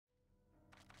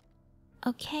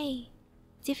Okay,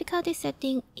 difficulty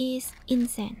setting is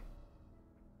insane.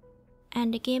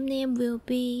 And the game name will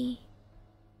be...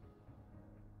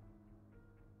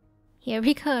 Here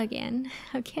we go again,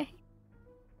 okay.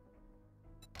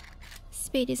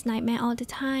 Speed is nightmare all the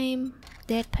time.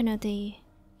 Death penalty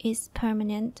is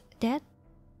permanent death.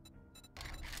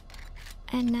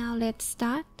 And now let's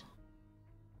start.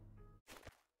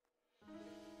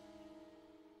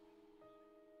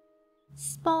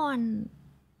 Spawn.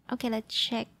 Okay, let's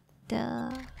check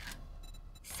the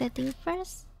setting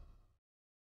first.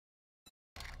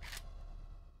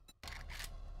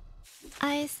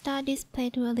 I start this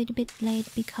playthrough a little bit late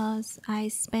because I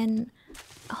spent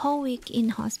a whole week in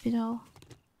hospital.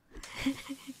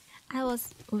 I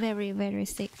was very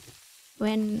sick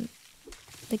when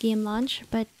the game launched,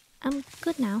 but I'm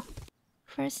good now.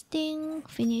 First thing,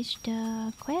 finish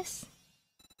the quest.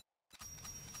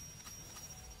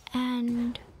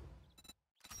 And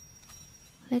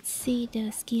let's see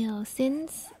the skill.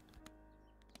 Since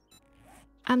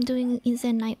I'm doing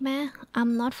Insane Nightmare,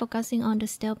 I'm not focusing on the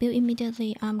stealth build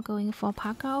immediately. I'm going for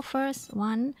parkour first,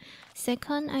 1.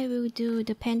 Second, I will do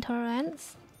the pain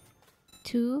tolerance,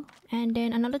 2. And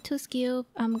then another 2 skill,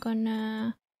 I think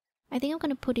I'm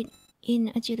gonna put it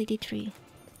in agility 3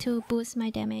 to boost my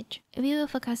damage. We will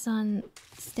focus on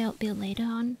stealth build later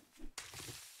on.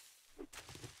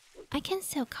 I can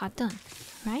sell cotton,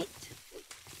 right?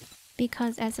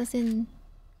 Because assassin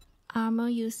armor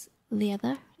use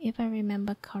leather, if I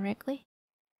remember correctly.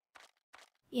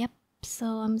 Yep, so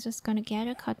I'm just gonna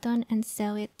gather cotton and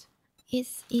sell it.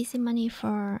 It's easy money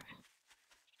for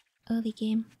early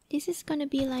game. This is gonna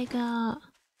be like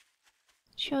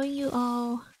showing you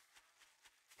all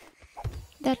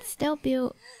that stealth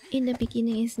build in the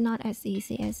beginning is not as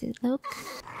easy as it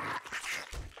looks.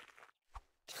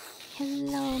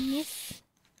 Hello, miss.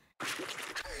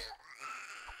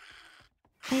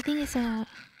 I think it's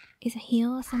a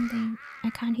heal or something. I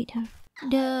can't hit her.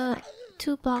 The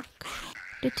two block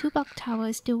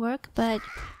towers still work, but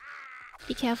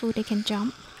be careful, they can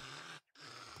jump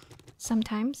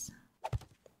sometimes.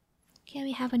 Okay,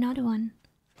 we have another one.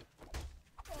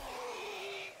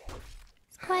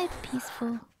 It's quite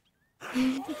peaceful.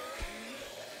 Okay,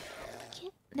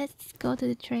 let's go to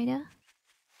the trader.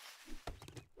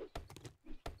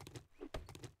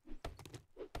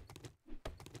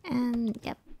 And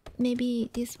yep, maybe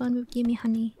this one will give me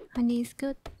honey. Honey is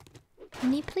good.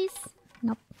 Honey, please?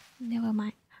 Nope, never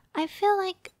mind. I feel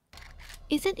like...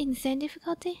 Is it insane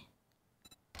difficulty?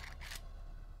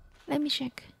 Let me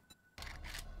check.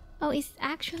 Oh, it's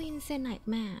actually Insane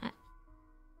Nightmare.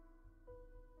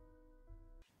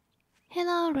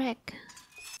 Hello, Rek.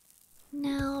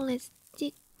 Now let's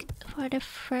dig for the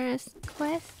first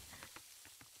quest.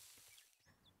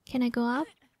 Can I go up?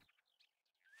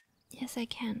 Yes, I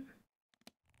can.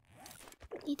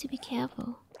 Need to be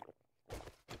careful.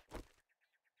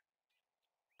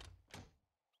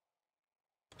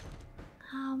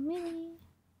 How many?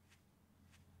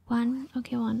 1?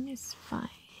 Okay, 1 is fine.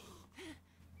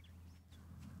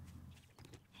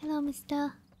 Hello,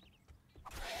 mister.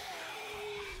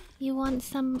 You want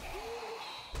some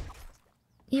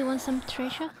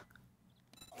treasure?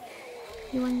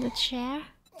 You want the chair?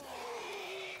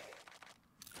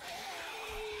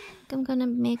 I'm gonna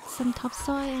make some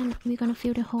topsoil and we're gonna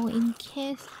fill the hole in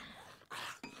case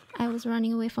I was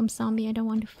running away from zombie. I don't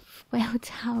want to fall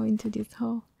down into this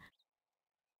hole.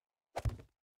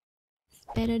 It's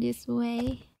better this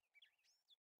way.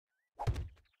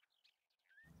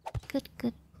 Good,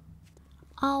 good.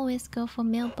 Always go for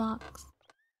mailbox.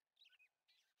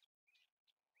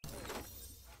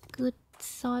 Good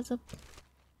source of...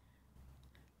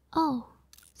 Oh,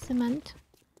 cement.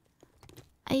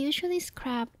 I usually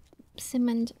scrap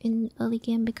cement in early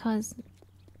game because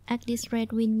at this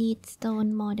rate we need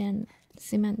stone more than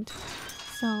cement.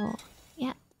 So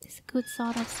yeah, it's a good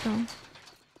sort of stone.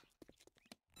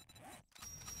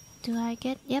 Do I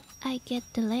get... Yep, I get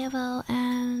the level.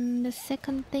 And the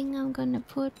second thing I'm gonna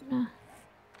put...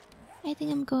 I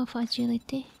think I'm going for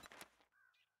agility.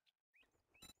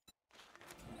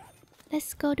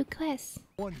 Let's go to quest.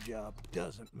 One job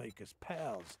doesn't make us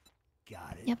pals.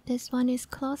 Got it? Yep, this one is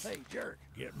close. Hey, jerk,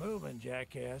 get moving,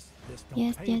 jackass. This don't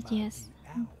Yes, pay yes, by yes.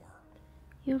 the hour.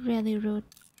 You're really rude.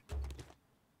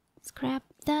 Scrap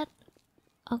that.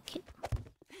 Okay.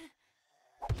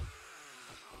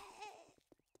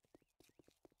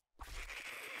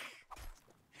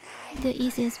 The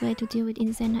easiest way to deal with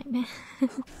Insane Nightmare.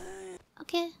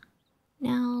 Okay.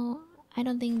 Now, I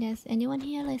don't think there's anyone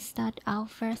here. Let's start our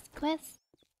first quest.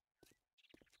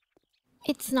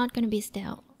 It's not gonna be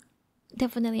stealth.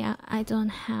 Definitely, I don't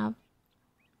have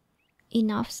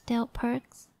enough stealth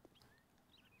perks.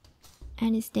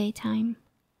 And it's daytime.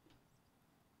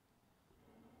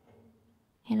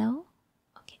 Hello?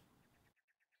 Okay.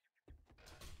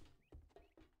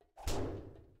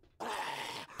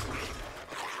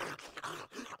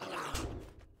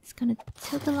 It's gonna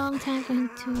take a long time for him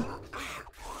to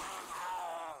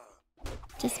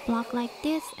just block like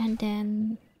this and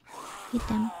then hit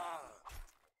them.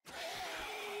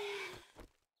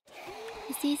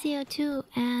 It's easier too,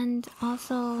 and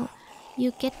also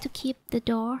you get to keep the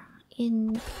door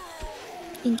in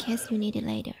case you need it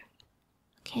later.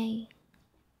 Okay,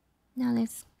 now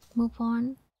let's move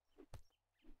on.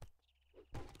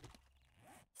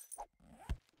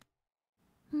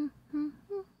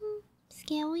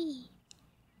 Scary,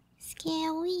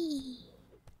 scary.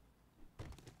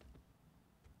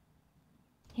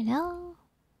 Hello?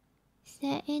 Is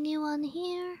there anyone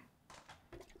here?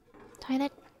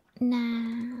 Toilet?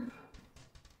 Nah.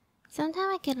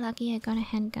 Sometimes I get lucky I got a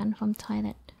handgun from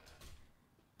toilet.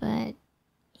 But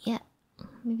yeah,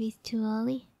 maybe it's too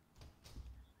early.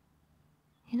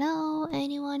 Hello?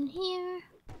 Anyone here?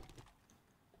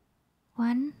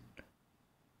 One?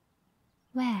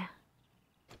 Where?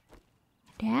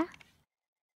 There?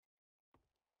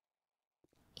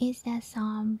 Is that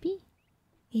zombie?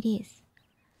 It is.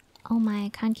 Oh my, I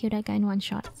can't kill that guy in one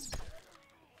shot.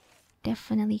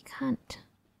 Definitely can't.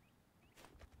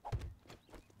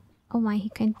 Oh my, he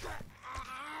can...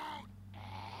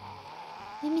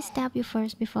 Let me stab you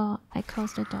first before I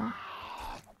close the door.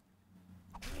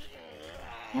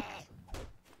 Yep.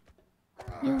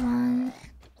 You won.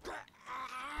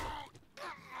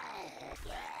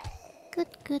 Good,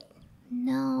 good.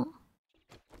 No.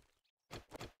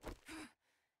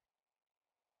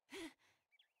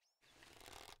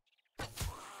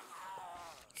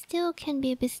 Still can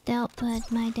be a bit stealth,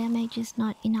 but my damage is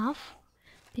not enough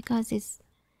because it's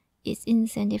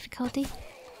insane difficulty.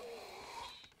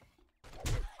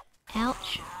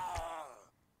 Ouch.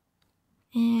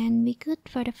 And we good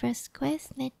for the first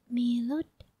quest. Let me loot.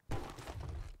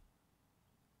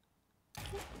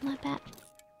 Not bad.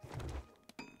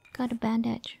 Got a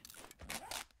bandage.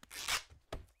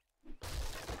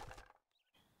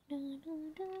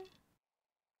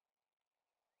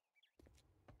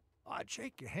 I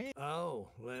check your hand. Oh,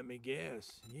 let me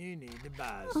guess. You need to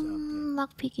buy something.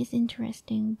 Lockpick is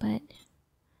interesting, but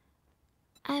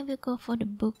I will go for the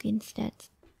book instead.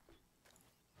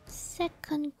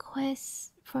 Second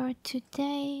quest for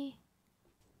today.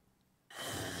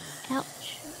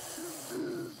 Ouch.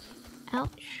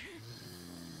 Ouch.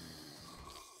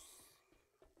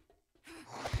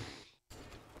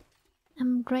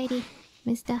 I'm ready,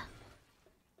 mister.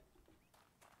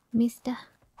 Mister.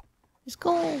 Let's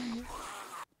go!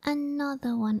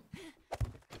 Another one.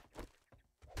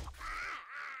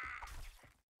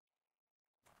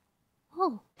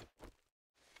 Oh.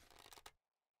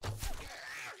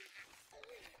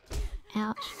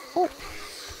 Ouch. Oh.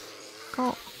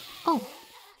 Go. Oh.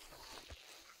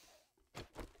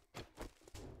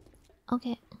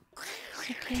 Okay.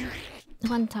 Okay.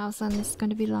 1000 is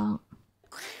gonna be long.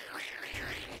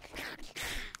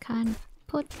 Can't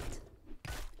put.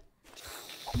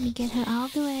 Let me get her out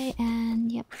of the way and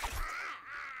yep.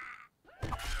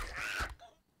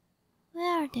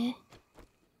 Where are they?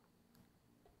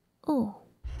 Oh.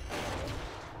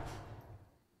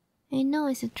 I know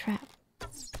it's a trap.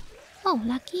 Oh,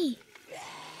 lucky.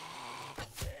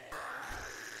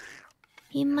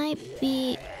 He might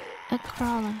be a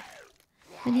crawler,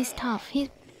 but he's tough. He's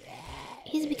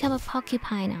become a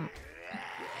porcupine now.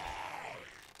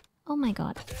 Oh my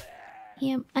god.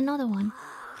 Here, another one.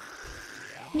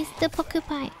 Mr.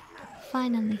 Porcupine.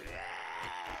 Finally.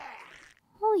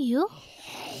 Who are you?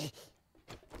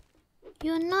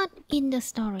 You're not in the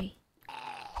story.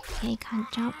 Okay, can't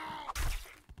jump.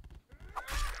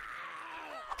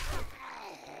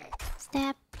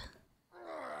 Stab.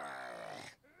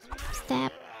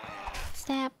 Stab.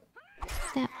 Stab.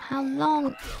 Stab. How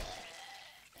long?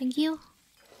 Thank you.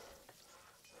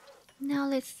 Now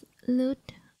let's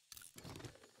loot.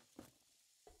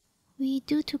 We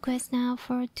do 2 quests now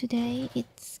for today.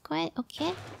 It's quite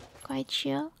okay. Quite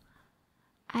chill.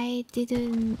 I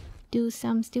didn't do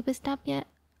some stupid stuff yet.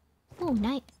 Oh,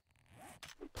 nice.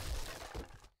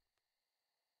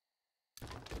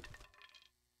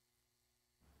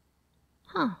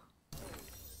 Huh.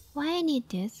 Why I need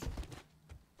this?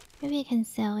 Maybe I can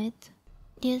sell it.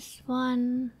 This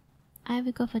one... I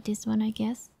will go for this one, I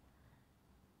guess.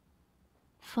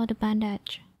 For the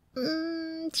bandage.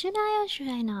 Should I or should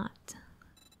I not?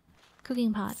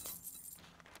 Cooking pot.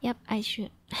 Yep, I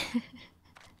should.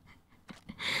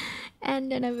 And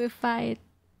then I will fight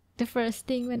the first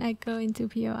thing when I go into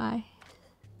POI.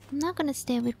 I'm not gonna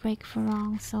stay with break for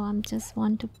long, so I'm just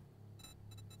want to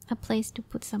a place to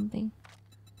put something.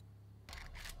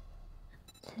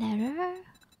 Ladder?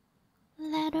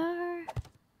 Ladder?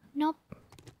 Nope.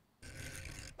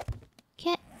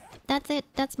 Okay, that's it.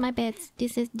 That's my bed.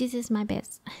 This is my bed.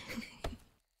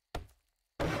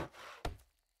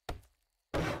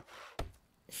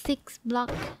 6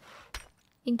 block,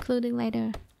 including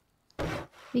ladder.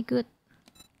 Be good.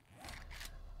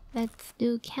 Let's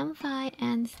do campfire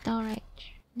and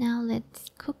storage. Now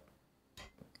let's cook.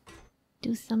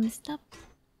 Do some stuff.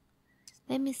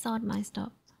 Let me sort my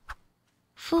stuff.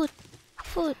 Food.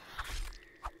 Food.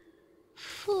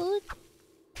 Food.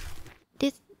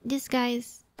 This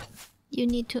guys, you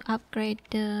need to upgrade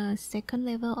the second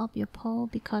level of your pole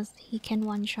because he can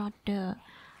one-shot the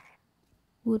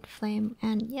wood flame,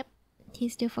 and yep, he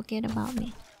still forget about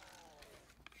me.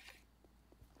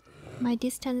 My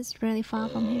distance is really far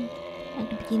from him at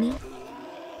the beginning,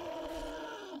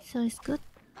 so it's good.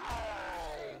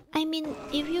 I mean,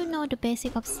 if you know the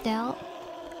basic of stealth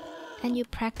and you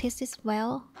practice it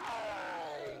well,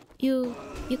 you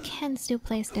can still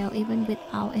play stealth even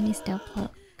without any stealth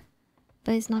perk,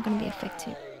 but it's not gonna be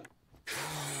effective.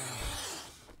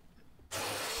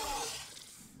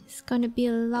 It's gonna be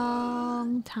a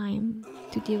long time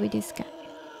to deal with this guy.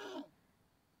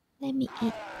 Let me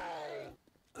eat.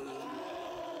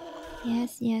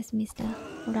 Yes, mister.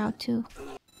 Route 2.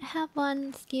 I have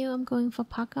one skill. I'm going for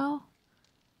Paco.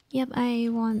 Yep, I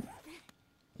want...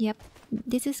 Yep,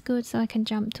 this is good so I can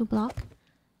jump to block.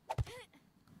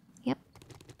 Yep.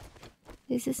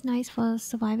 This is nice for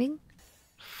surviving.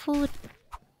 Food.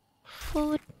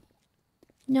 Food.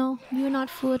 No, you're not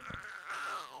food.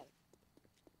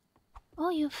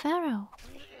 Oh, you're Pharaoh.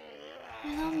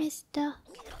 Hello, mister.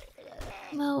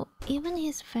 Well, even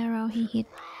his Pharaoh, he hit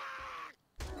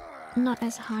not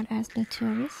as hard as the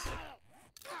tourists.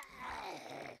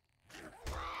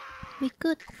 We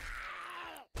good.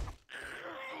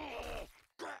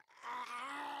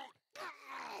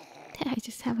 Did I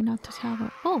just have an auto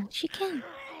tower? Oh, she can.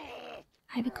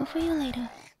 I will go for you later.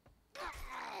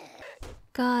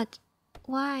 God,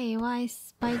 why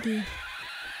Spidey?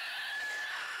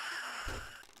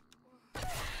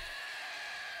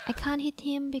 I can't hit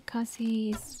him because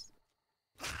he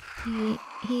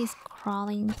is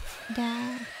crawling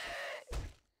down.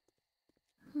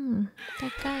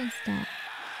 That guy is that.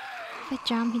 If I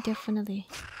jump, he definitely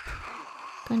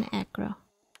gonna aggro.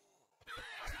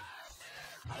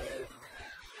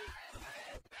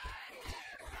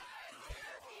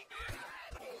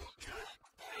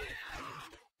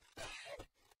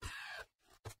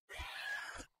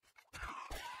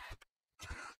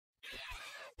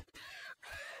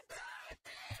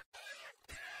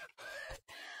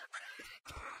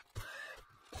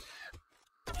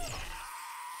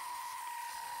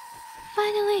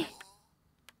 Finally!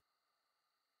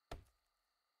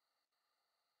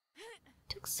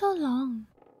 Took so long.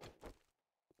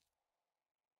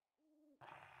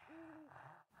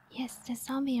 Yes, there's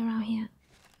zombie around here.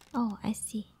 Oh, I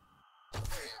see.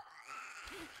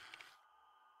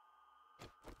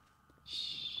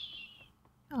 Shh.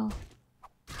 Oh.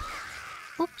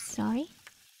 Oops, sorry.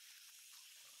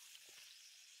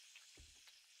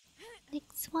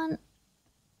 Next one.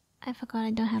 I forgot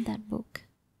I don't have that book.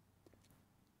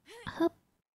 Hup.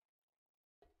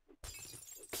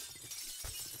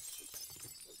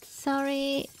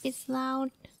 Sorry, it's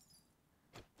loud.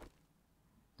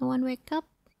 No one wake up?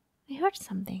 I heard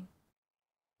something.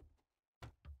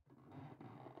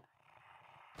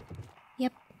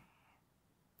 Yep.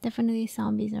 Definitely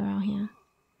zombies around here.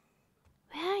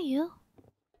 Where are you?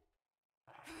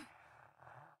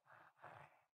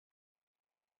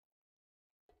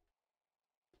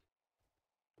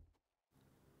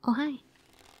 Oh, hi.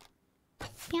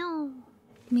 Meow.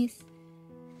 Miss.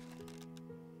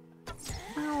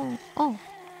 Ow. Oh.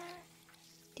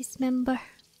 Dismember.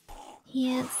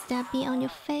 Here, stabby on your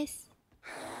face.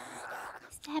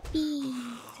 Stabby.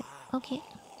 Okay,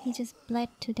 he just bled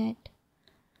to death.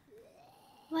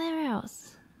 Where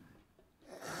else?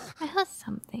 I heard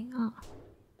something. Oh.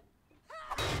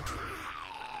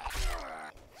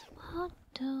 What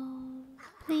the...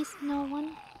 Please, no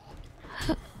one.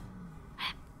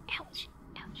 Ouch.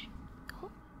 Ouch.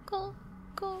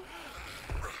 Go.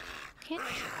 Okay.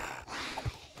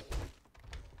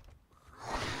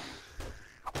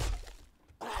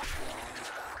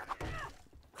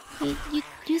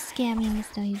 You scare me,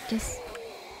 mister. You just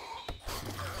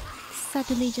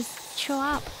suddenly just show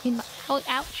up in my... Oh,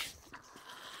 ouch.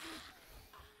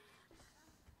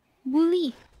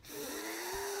 Bully.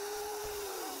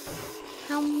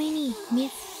 How many,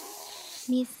 miss?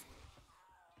 Miss.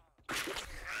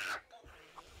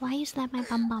 Why you slap my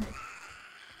bum bum?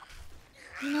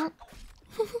 You know?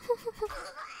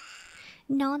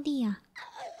 Naughty.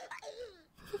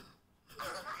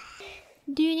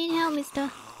 Do you need help,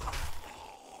 mister?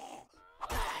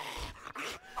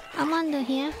 I'm under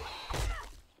here.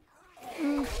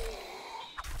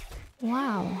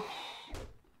 Wow.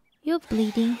 You're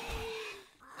bleeding.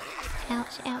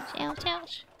 Ouch, ouch, ouch,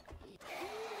 ouch.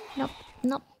 Nope,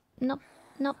 nope, nope,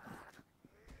 nope.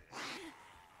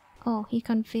 Oh, he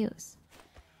confused.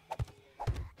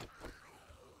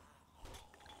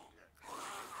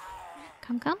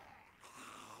 Come, come.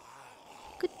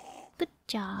 Good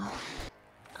job.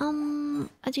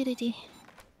 Agility.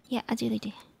 Yeah,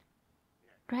 agility.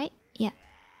 Right? Yeah.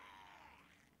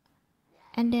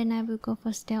 And then I will go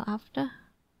for stealth after.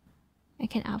 I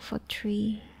can up for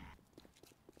 3.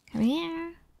 Come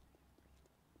here.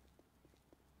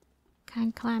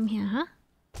 Can't climb here, huh?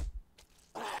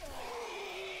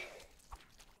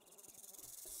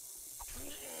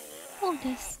 Oh,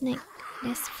 there's snake.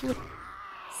 There's food.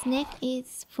 Snake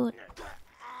is food.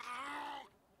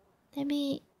 Let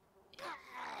me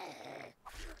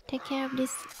take care of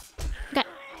this guy.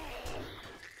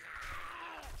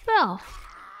 Bro,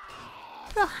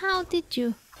 how did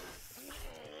you?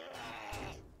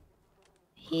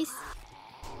 He's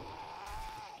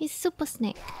super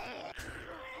snake.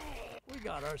 We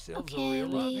got ourselves Okay, a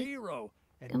real life hero.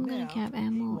 And I'm gonna now grab he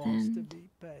ammo wants to and be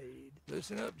paid.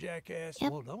 Listen up, jackass.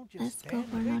 Yep, Well, don't just let's stand go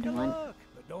for and take another a one. look,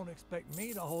 but don't expect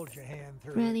me to hold your hand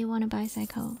through Really it. want a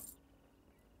bicycle.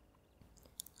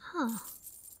 Huh.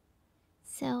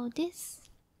 So this.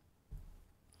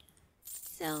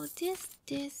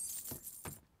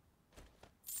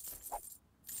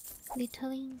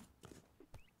 Littling.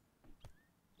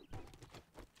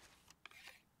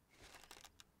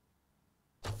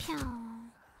 Pew.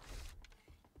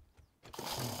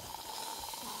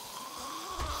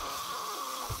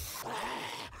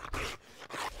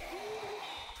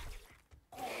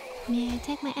 May I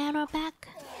take my arrow back?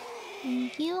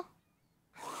 Thank you.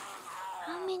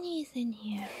 How many is in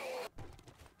here?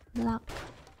 Block.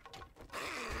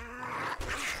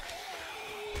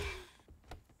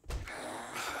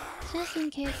 Just in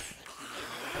case.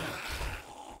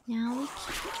 Now we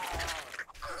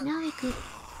could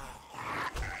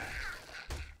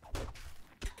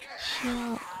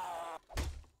chill.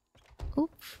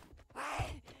 Oops.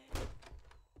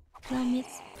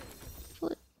 Miss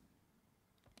food.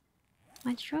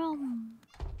 Mushroom.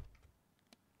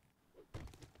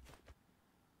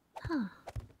 Huh.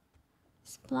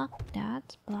 Let's block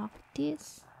that. Block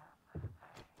this.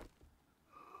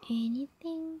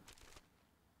 Anything?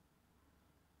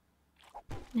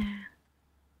 Nah.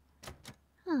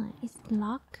 Huh, it's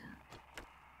locked.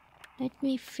 Let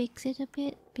me fix it a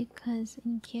bit because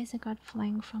in case I got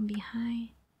flanked from behind.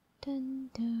 Dun,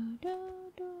 dun,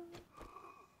 dun, dun.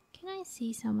 Can I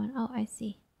see someone? Oh, I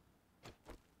see.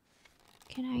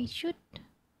 Can I shoot?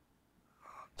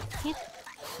 Hit.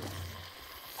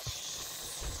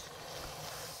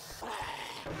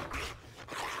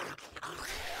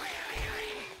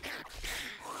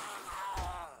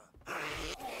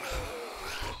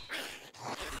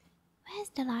 Where's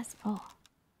the last? Oh.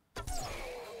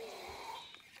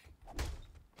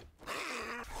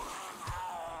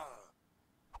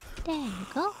 There you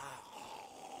go.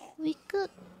 We good.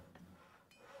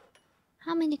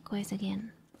 How many quests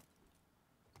again?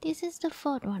 This is the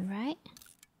 4th one, right?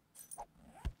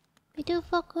 We do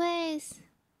 4 quests.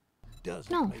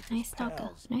 No, nice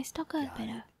stalker. Nice stalker is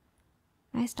better.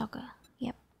 Nice stalker.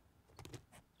 Yep.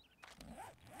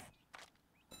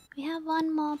 We have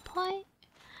one more point.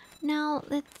 Now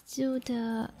let's do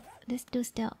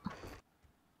stealth.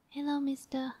 Hello,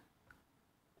 mister.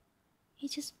 He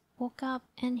just woke up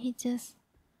and he just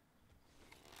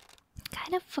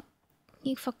kind of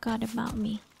he forgot about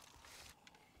me.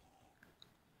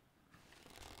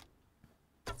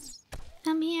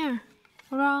 I'm here.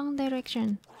 Wrong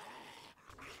direction.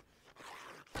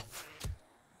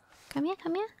 Come here,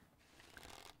 come here.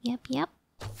 Yep.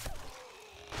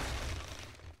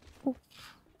 Oof.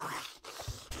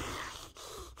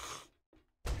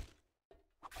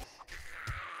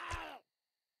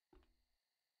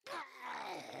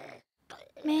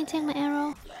 May I take my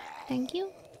arrow? Thank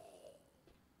you.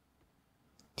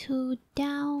 2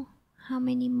 down. How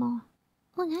many more?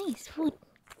 Oh, nice food.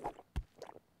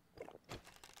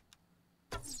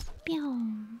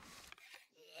 Pew.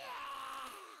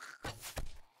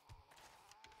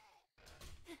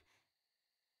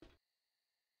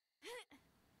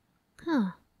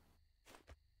 Huh.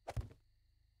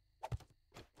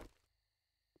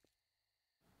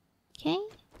 Okay.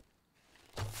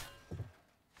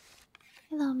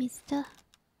 Hello, mister.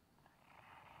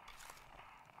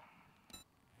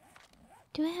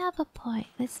 Do I have a point?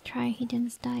 Let's try hidden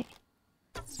style.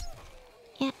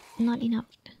 Yeah, not enough.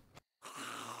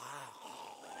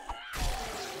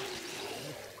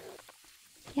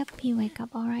 Yep, he wake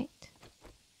up alright.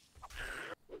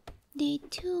 Day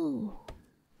 2.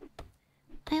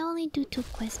 I only do 2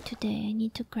 quests today. I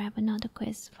need to grab another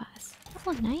quest fast.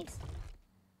 Oh, nice.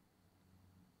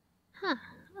 Huh,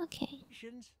 okay.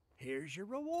 Here's your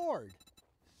reward.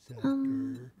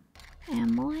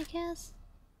 Ammo, I guess?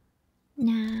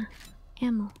 Nah,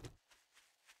 ammo.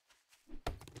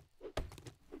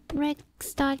 Rick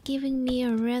start giving me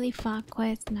a really far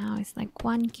quest now. It's like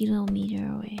 1 kilometer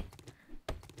away.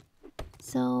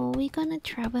 So we're gonna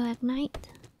travel at night.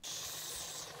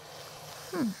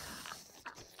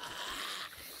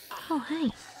 Oh,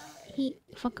 hi. He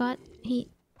forgot.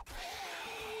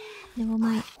 Never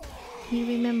mind.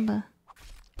 He remember.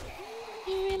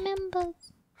 He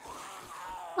remembers.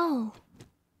 Oh.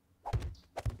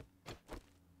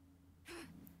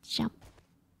 Jump.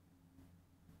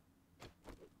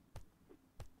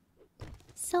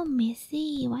 So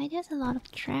messy. Why there's a lot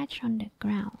of trash on the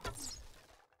ground?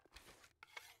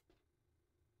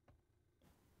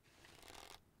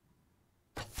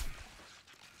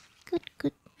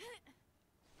 Good.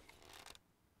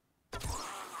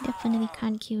 Definitely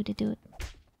can't kill the dude.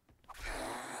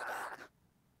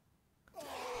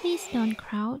 Please don't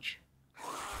crouch.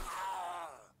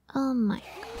 Oh my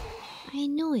god. I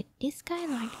knew it. This guy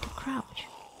liked to crouch.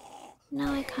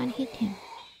 Now I can't hit him.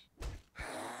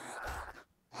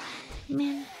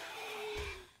 Man.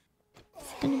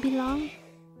 Is it gonna be long?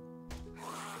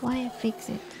 Why I fix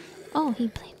it? Oh, he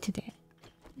played to that.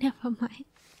 Never mind.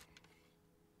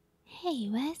 Hey,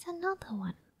 where's another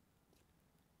one?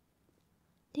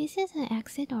 This is an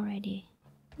exit already.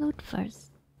 Loot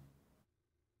first.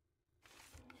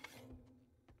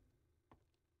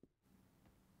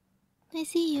 I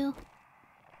see you.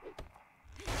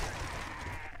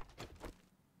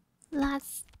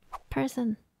 Last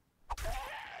person.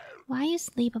 Why you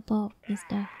sleep above,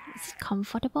 mister? Is it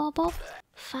comfortable above?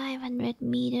 500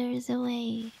 meters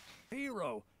away.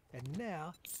 Hero. And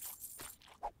now...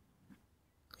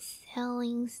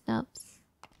 Selling stuffs.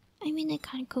 I mean, I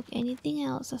can't cook anything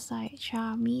else aside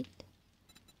char meat.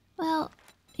 Well,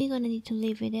 we're gonna need to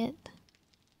live with it.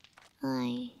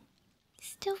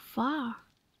 It's too far.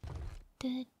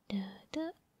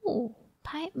 Oh,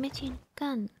 pipe machine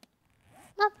gun.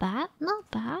 Not bad,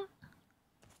 not bad.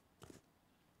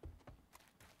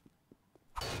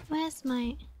 Where's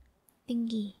my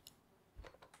thingy?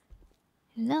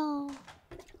 Hello?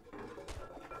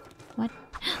 What?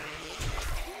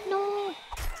 No!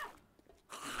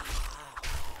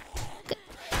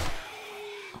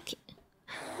 Okay.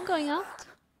 I'm going out.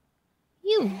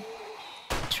 You!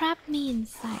 Trapped me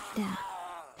inside there.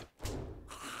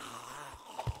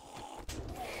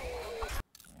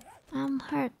 I'm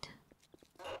hurt.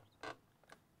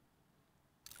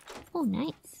 Oh,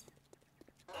 nice.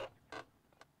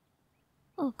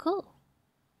 Oh, cool.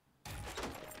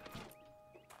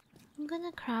 I'm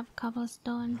gonna grab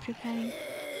cobblestone, preparing.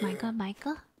 My god,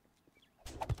 biker.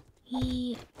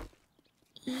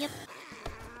 Yep.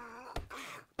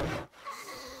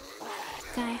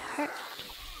 Guy hurt.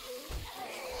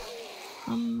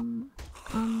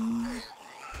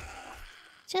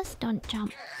 Just don't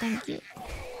jump, thank you.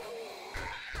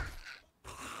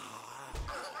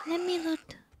 Let me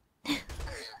loot.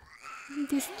 I'm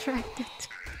distracted.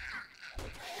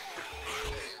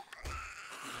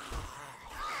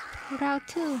 Route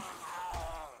 2.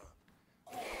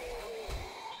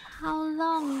 How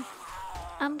long?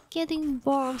 I'm getting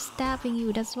bored of stabbing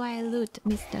you, that's why I loot,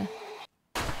 mister.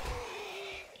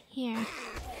 Here.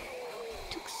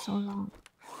 Took so long.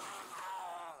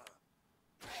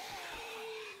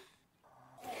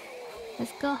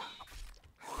 Let's go.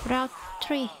 Route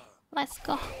 3. Let's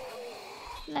go.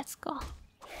 Let's go.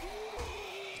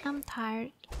 I'm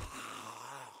tired.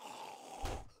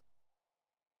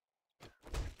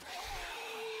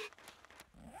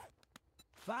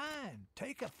 Fine.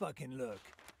 Take a fucking look.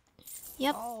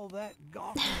 Yep. All that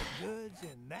gawking of goods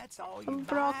and that's all you I'm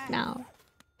broke buy? now.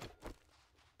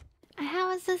 I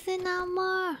have assassin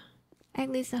armor. At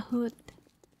least a hood.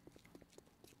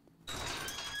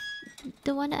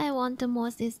 The one that I want the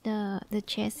most is the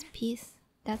chest piece.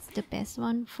 That's the best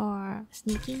one for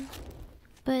sneaking.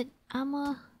 But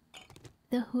armor,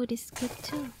 the hood is good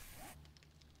too.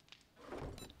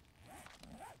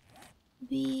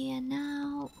 We are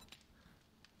now...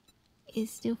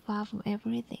 It's still far from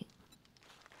everything.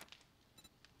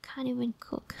 Can't even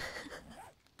cook.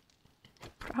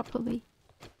 Properly.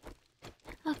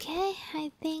 Okay. Okay,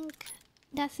 I think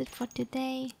that's it for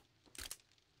today.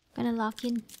 Gonna log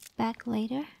in back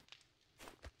later.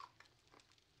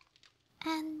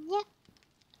 And yeah,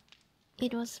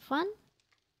 it was fun.